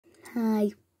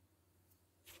Hi.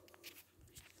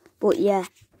 But yeah,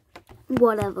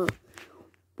 whatever.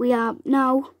 We are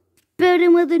now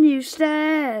building with the new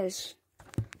stairs.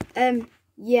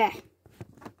 Yeah.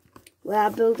 We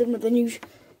are building with the new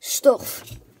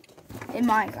stuff in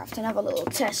Minecraft and have a little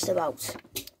test about.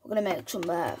 We're going to make some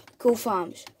cool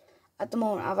farms. At the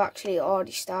moment, I've actually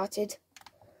already started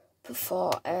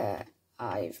before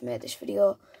I've made this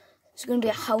video. There's going to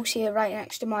be a house here right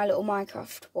next to my little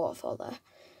Minecraft waterfall there.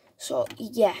 So,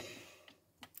 yeah.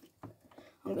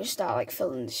 I'm going to start, like,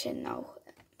 filling this in now.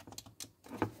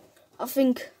 I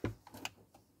think...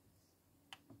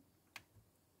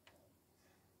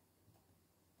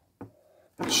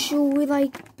 Should we,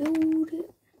 like, build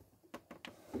it?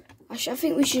 Actually, I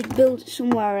think we should build it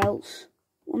somewhere else.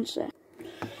 One sec.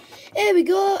 Here we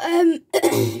go.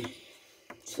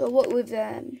 So what we've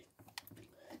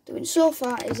doing so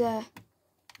far is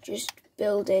just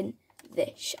building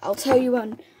this. I'll tell you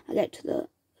when I get to the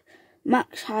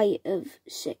max height of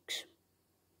 6.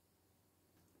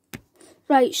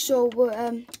 Right, so we're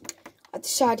I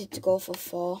decided to go for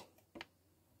 4,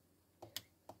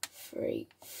 3,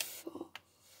 4.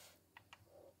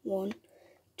 1,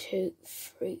 2,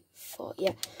 3, 4.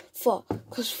 Yeah, 4.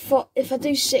 Because 4. If I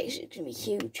do 6, it's gonna be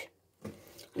huge.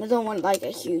 And I don't want like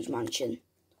a huge mansion.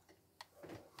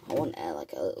 I want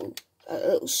like a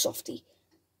little softy.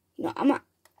 You know, I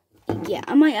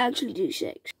might actually do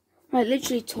 6. Right,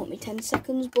 literally took me 10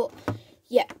 seconds, but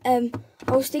yeah. I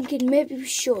was thinking maybe we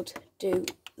should do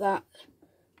that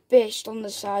based on the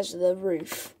size of the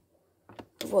roof,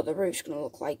 of what the roof's gonna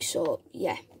look like. So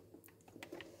yeah.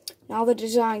 Now the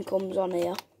design comes on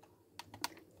here.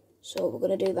 So we're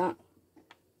going to do that.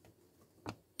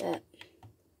 Yeah.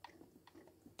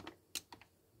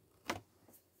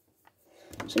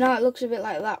 So now it looks a bit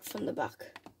like that from the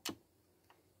back.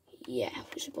 Yeah,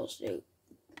 we're supposed to do.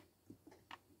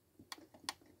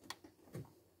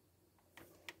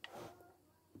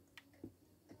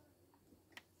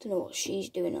 Don't know what she's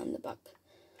doing on the back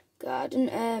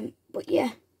garden. But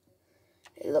yeah,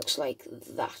 it looks like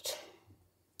that.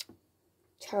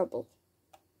 Terrible.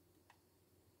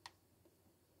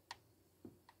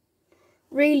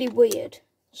 Really weird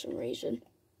for some reason.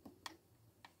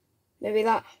 Maybe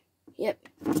that. Yep.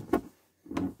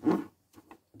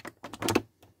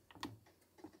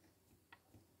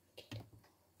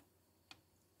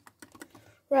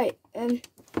 Right,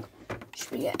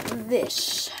 should we get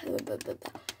this?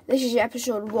 This is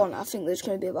episode 1. I think there's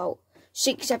going to be about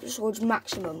 6 episodes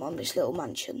maximum on this little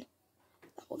mansion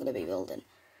that we're going to be building.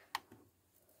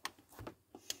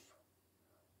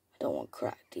 I don't want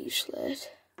cracked deep slate.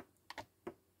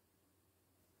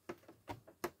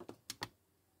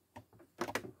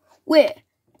 Wait,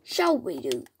 shall we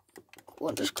do?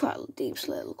 What does cracked deep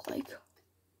slate look like?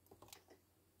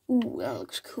 Ooh, that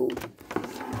looks cool.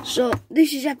 So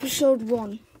this is episode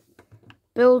 1,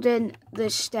 building the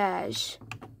stairs.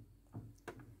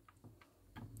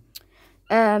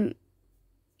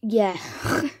 Yeah,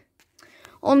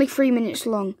 only 3 minutes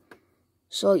long.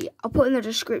 So yeah, I'll put in the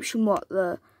description what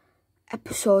the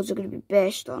episodes are going to be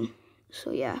based on.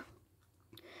 So yeah,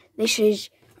 this is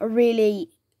a really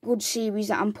good series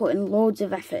that I'm putting loads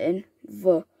of effort in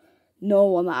for no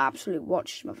one that absolutely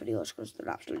watches my videos because they're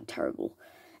absolutely terrible.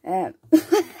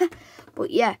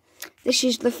 But yeah, this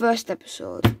is the first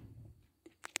episode,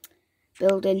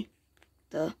 building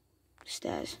the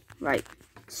stairs. Right,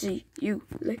 see you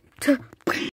later.